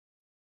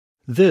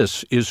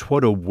This is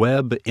what a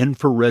Webb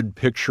infrared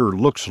picture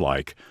looks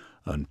like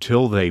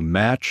until they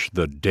match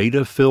the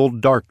data-filled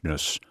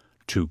darkness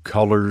to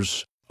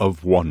colors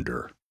of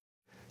wonder.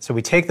 So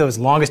we take those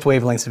longest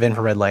wavelengths of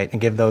infrared light and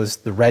give those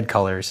the red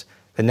colors.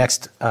 The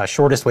next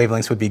shortest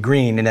wavelengths would be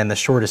green, and then the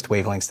shortest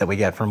wavelengths that we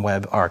get from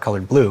Webb are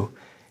colored blue.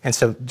 And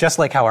so just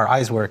like how our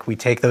eyes work, we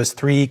take those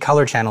three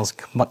color channels,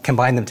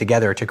 combine them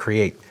together to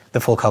create the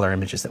full color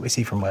images that we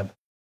see from Webb.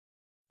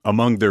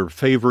 Among their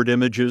favorite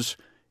images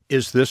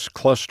is this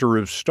cluster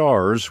of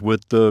stars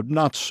with the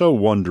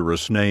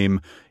not-so-wondrous name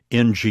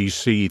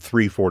NGC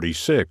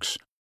 346.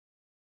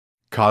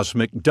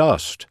 Cosmic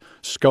dust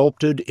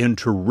sculpted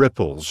into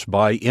ripples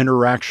by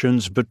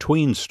interactions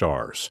between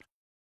stars.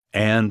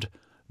 And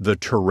the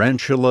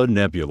Tarantula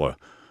Nebula,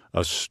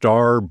 a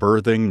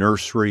star-birthing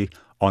nursery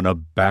on a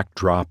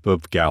backdrop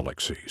of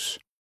galaxies.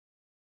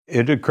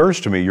 It occurs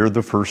to me you're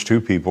the first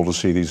two people to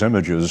see these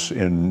images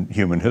in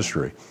human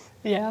history.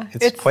 Yeah.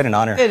 It's quite an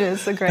honor. It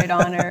is a great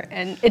honor,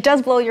 and it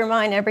does blow your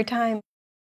mind every time.